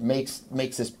that makes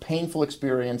this painful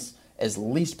experience as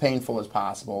least painful as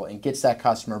possible and gets that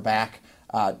customer back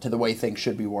to the way things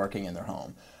should be working in their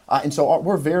home. And so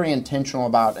we're very intentional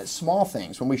about small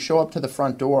things. When we show up to the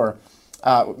front door,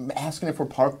 asking if we're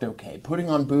parked okay, putting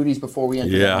on booties before we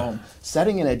enter the home,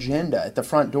 setting an agenda at the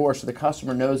front door so the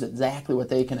customer knows exactly what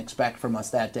they can expect from us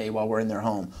that day while we're in their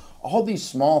home. All these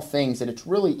small things that it's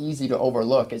really easy to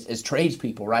overlook as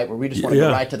tradespeople, right, where we just want to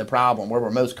go right to the problem, where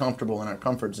we're most comfortable in our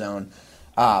comfort zone.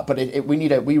 But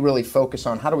we really focus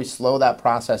on how do we slow that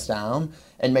process down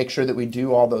and make sure that we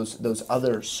do all those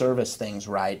other service things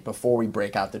right before we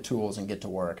break out the tools and get to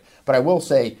work. But I will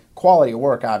say quality of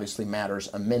work obviously matters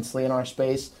immensely in our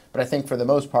space. But I think for the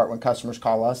most part, when customers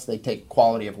call us, they take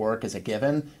quality of work as a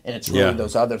given, and it's really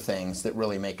those other things that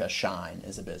really make us shine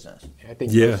as a business. I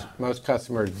think most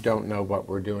customers don't know what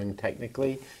we're doing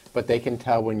technically, but they can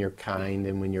tell when you're kind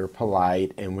and when you're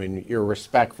polite and when you're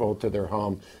respectful to their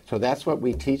home. So that's what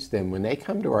we teach them. When they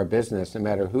come to our business, no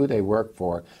matter who they work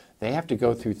for, they have to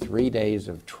go through 3 days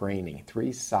of training,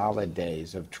 3 solid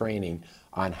days of training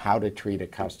on how to treat a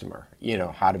customer,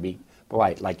 how to be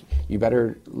polite. Like, you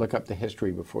better look up the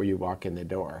history before you walk in the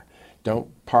door. Don't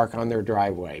park on their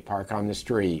driveway, park on the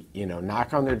street,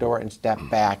 knock on their door and step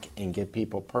back and give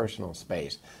people personal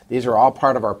space. These are all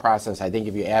part of our process. I think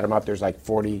if you add them up, there's like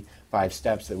 45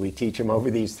 steps that we teach them over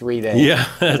these 3 days. Yeah,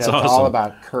 that's awesome. It's all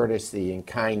about courtesy and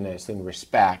kindness and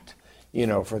respect,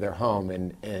 for their home,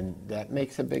 and that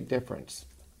makes a big difference.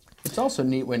 It's also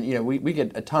neat when, we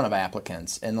get a ton of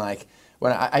applicants, and like,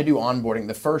 when I do onboarding,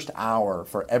 the first hour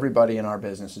for everybody in our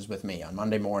business is with me. On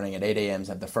Monday morning at 8 a.m. I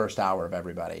have the first hour of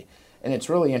everybody. And it's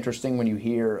really interesting when you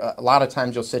hear, a lot of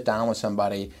times you'll sit down with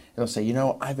somebody and they'll say,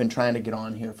 I've been trying to get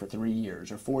on here for 3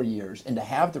 years or 4 years. And to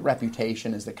have the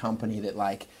reputation as the company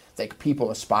that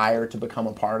people aspire to become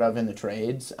a part of in the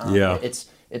trades,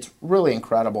 it's really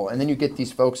incredible. And then you get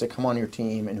these folks that come on your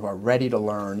team and who are ready to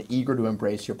learn, eager to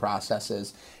embrace your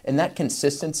processes. And that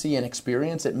consistency and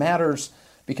experience, it matters.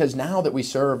 Because now that we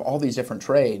serve all these different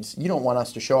trades, you don't want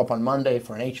us to show up on Monday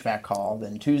for an HVAC call,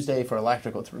 then Tuesday for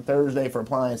electrical, Thursday for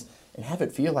appliance, and have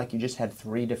it feel like you just had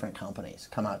 3 different companies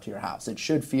come out to your house. It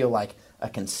should feel like a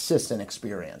consistent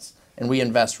experience. And we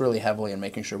invest really heavily in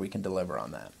making sure we can deliver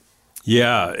on that.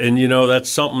 Yeah, and that's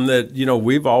something that,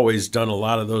 we've always done a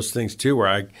lot of those things too,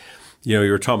 where you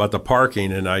were talking about the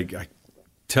parking, and I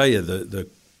tell you,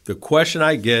 the question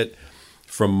I get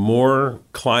from more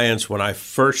clients when I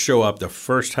first show up, the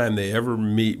first time they ever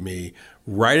meet me,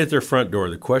 right at their front door,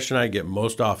 the question I get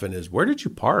most often is, where did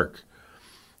you park?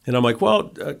 And I'm like,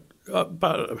 well,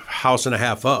 about a house and a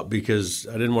half up, because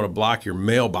I didn't want to block your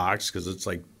mailbox because it's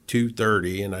like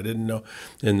 2:30 and I didn't know.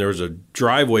 And there was a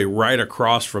driveway right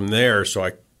across from there, so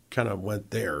I kind of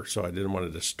went there, so I didn't want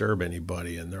to disturb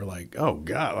anybody. And they're like, oh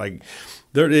God, like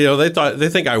they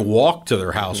think I walked to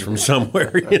their house from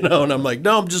somewhere, and I'm like,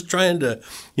 no, I'm just trying to,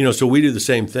 so we do the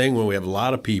same thing when we have a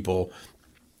lot of people,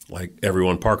 like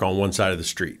everyone park on one side of the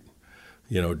street,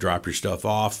 drop your stuff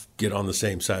off, get on the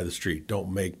same side of the street.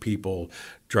 Don't make people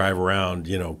drive around,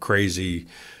 crazy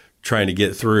trying to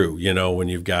get through, when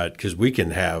you've got, because we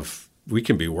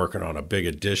can be working on a big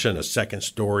addition, a second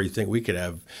story thing.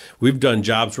 We've done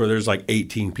jobs where there's like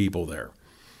 18 people there.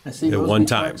 I see those one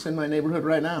time in my neighborhood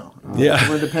right now. Yeah,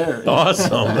 we're the pair.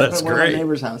 Awesome, that's one great. Of our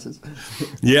neighbors' houses.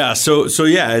 Yeah, so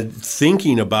yeah,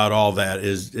 thinking about all that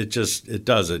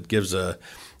it gives a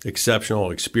exceptional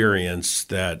experience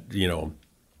that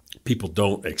people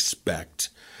don't expect.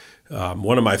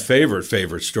 One of my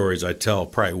favorite stories I tell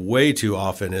probably way too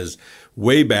often is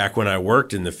way back when I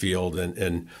worked in the field,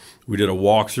 and we did a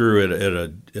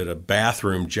walkthrough at a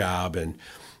bathroom job, and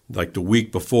like the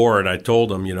week before, and I told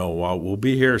them, well, we'll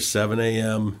be here 7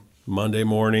 a.m. Monday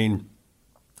morning.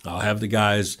 I'll have the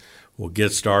guys. We'll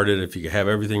get started if you have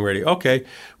everything ready. Okay,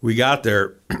 we got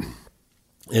there,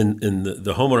 and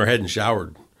the homeowner hadn't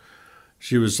showered.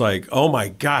 She was like, oh my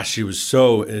gosh, she was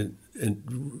so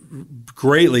and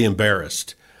greatly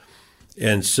embarrassed.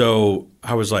 And so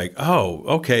I was like, oh,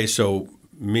 okay. So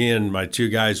me and my 2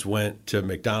 guys went to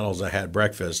McDonald's. I had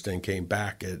breakfast and came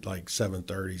back at like 7:30,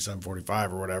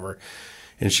 7:45 or whatever.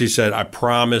 And she said, I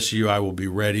promise you I will be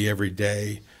ready every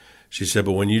day She said,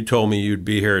 but when you told me you'd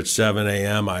be here at 7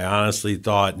 a.m., I honestly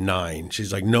thought 9.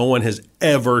 She's like, no one has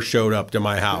ever showed up to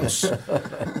my house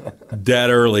that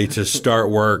early to start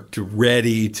work,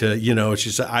 ready to, she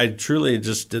said, I truly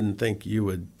just didn't think you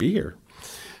would be here.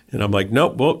 And I'm like,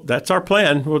 nope, well, that's our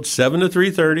plan. Well, it's 7 to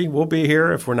 3:30. We'll be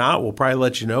here. If we're not, we'll probably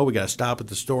let you know. We got to stop at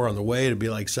the store on the way to be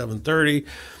like 7:30.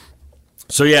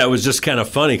 So, yeah, it was just kind of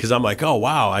funny because I'm like, oh,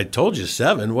 wow, I told you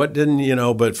 7. What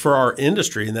didn't, but for our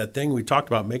industry and that thing we talked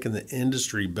about making the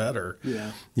industry better,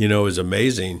 is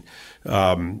amazing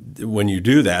when you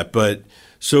do that. But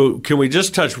so can we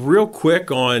just touch real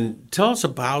quick on, tell us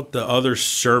about the other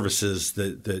services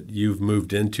that you've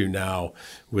moved into now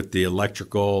with the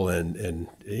electrical and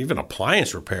even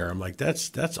appliance repair. I'm like, that's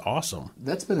awesome.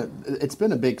 It's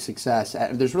been a big success.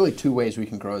 There's really 2 ways we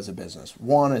can grow as a business.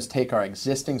 One is take our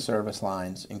existing service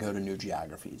lines and go to new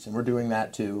geographies. And we're doing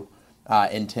that too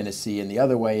in Tennessee. And the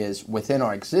other way is within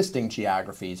our existing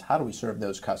geographies, how do we serve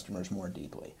those customers more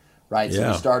deeply? Right,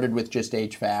 so we started with just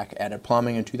HVAC, added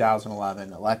plumbing in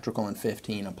 2011, electrical in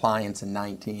 15, appliance in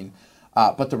 19.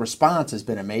 But the response has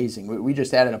been amazing. We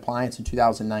just added appliance in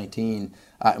 2019,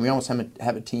 and we almost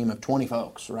have a team of 20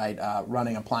 folks, right,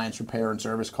 running appliance repair and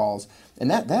service calls. And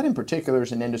that in particular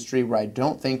is an industry where I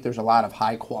don't think there's a lot of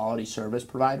high-quality service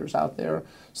providers out there.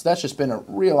 So that's just been a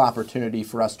real opportunity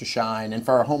for us to shine. And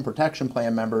for our home protection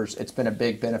plan members, it's been a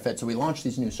big benefit. So we launched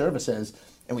these new services,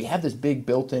 and we have this big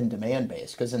built-in demand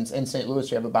base because in St.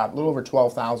 Louis, you have about a little over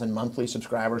 12,000 monthly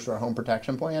subscribers to our home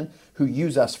protection plan who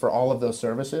use us for all of those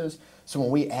services. So when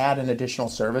we add an additional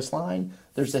service line,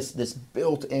 there's this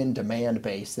built-in demand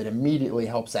base that immediately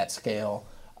helps that scale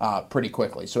pretty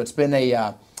quickly. So it's been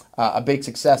a big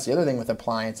success. The other thing with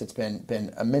appliance, it's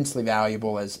been immensely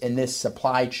valuable is in this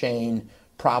supply chain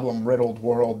problem-riddled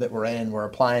world that we're in, where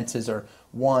appliances are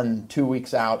 1-2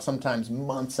 weeks out, sometimes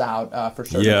months out for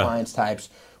certain appliance types.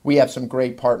 We have some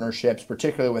great partnerships,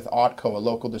 particularly with Autco, a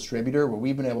local distributor, where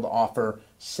we've been able to offer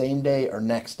same-day or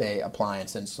next-day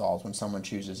appliance installs when someone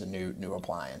chooses a new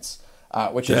appliance,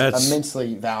 which is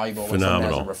immensely valuable when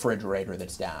someone has a refrigerator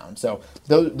that's down. So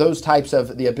those types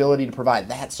of the ability to provide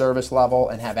that service level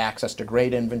and have access to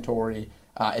great inventory,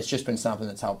 it's just been something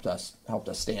that's helped us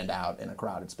stand out in a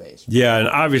crowded space. Yeah, and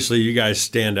obviously you guys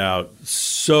stand out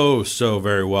so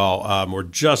very well. We're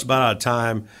just about out of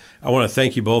time. I want to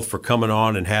thank you both for coming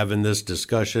on and having this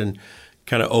discussion,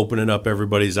 kind of opening up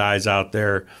everybody's eyes out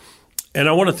there. And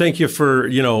I want to thank you for,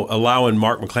 allowing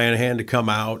Mark McClanahan to come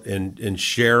out and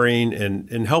sharing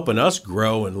and helping us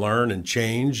grow and learn and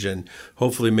change. And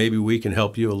hopefully maybe we can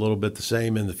help you a little bit the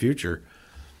same in the future.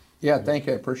 Yeah, thank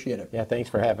you. I appreciate it. Yeah, thanks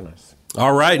for having us.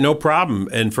 All right, no problem.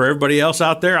 And for everybody else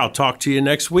out there, I'll talk to you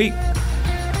next week.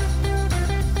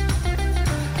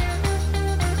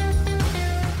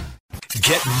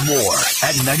 Get more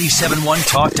at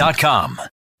 971talk.com.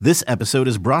 This episode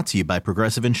is brought to you by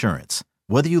Progressive Insurance.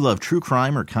 Whether you love true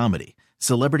crime or comedy,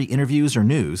 celebrity interviews or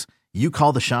news, you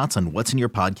call the shots on what's in your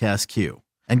podcast queue.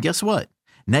 And guess what?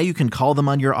 Now you can call them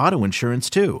on your auto insurance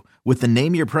too with the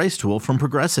Name Your Price tool from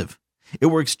Progressive. It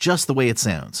works just the way it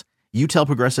sounds. You tell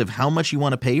Progressive how much you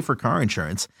want to pay for car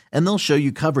insurance, and they'll show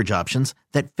you coverage options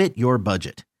that fit your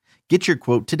budget. Get your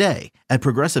quote today at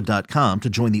Progressive.com to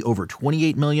join the over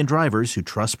 28 million drivers who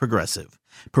trust Progressive.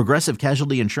 Progressive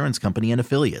Casualty Insurance Company and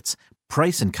Affiliates.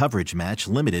 Price and coverage match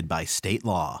limited by state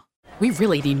law. We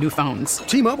really need new phones.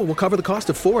 T-Mobile will cover the cost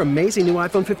of 4 amazing new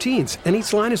iPhone 15s, and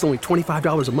each line is only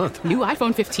 $25 a month. New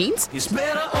iPhone 15s? It's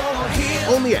better over here.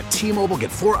 Only at T-Mobile,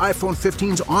 get 4 iPhone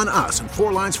 15s on us and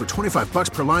 4 lines for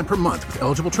 $25 per line per month with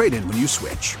eligible trade-in when you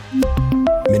switch.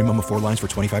 Minimum of 4 lines for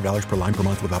 $25 per line per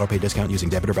month with autopay discount using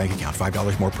debit or bank account.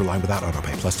 $5 more per line without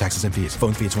autopay, plus taxes and fees.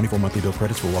 Phone fee at 24 monthly bill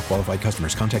credits for well-qualified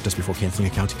customers. Contact us before canceling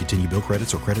account to continue bill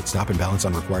credits or credit stop and balance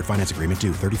on required finance agreement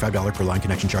due. $35 per line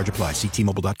connection charge applies. See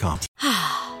T-Mobile.com.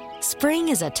 Spring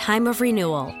is a time of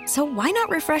renewal, so why not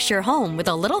refresh your home with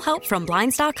a little help from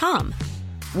Blinds.com?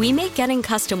 We make getting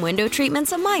custom window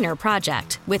treatments a minor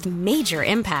project with major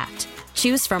impact.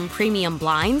 Choose from premium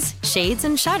blinds, shades,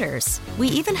 and shutters. We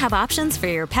even have options for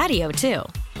your patio, too.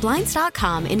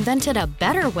 Blinds.com invented a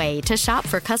better way to shop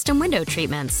for custom window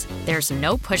treatments. There's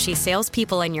no pushy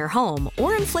salespeople in your home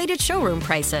or inflated showroom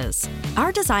prices.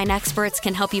 Our design experts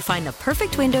can help you find the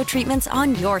perfect window treatments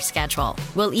on your schedule.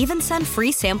 We'll even send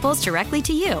free samples directly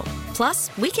to you.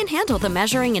 Plus, we can handle the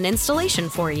measuring and installation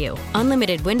for you.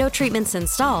 Unlimited window treatments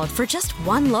installed for just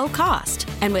one low cost.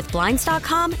 And with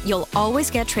Blinds.com, you'll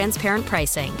always get transparent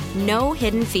pricing. No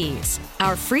hidden fees.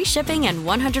 Our free shipping and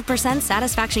 100%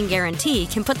 satisfaction guarantee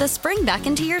can put the spring back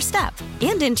into your step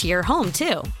and into your home,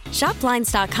 too. Shop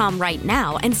Blinds.com right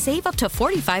now and save up to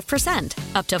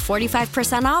 45%. Up to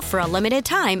 45% off for a limited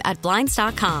time at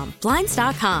Blinds.com.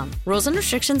 Blinds.com. Rules and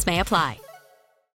restrictions may apply.